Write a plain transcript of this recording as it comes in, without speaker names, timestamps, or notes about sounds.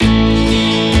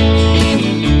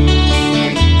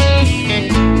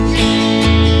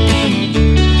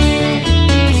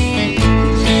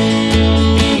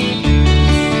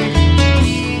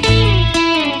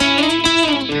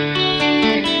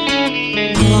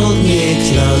Hold me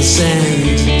close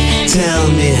and tell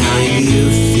me how you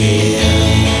feel.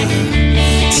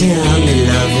 Tell me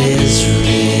love is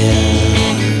real.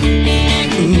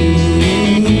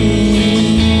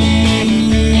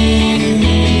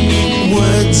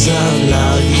 Words of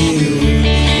love you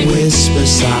whisper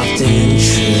soft and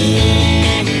true.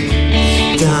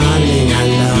 Darling, I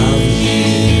love you.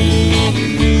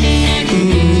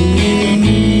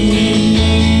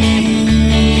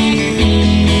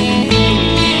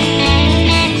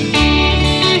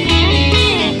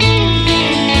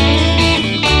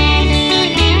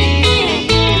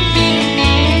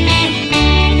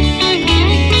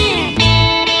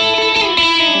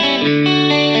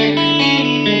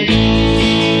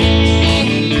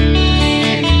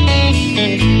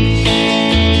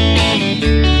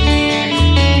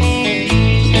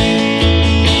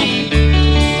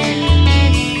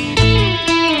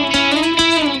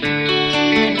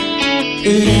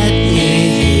 Let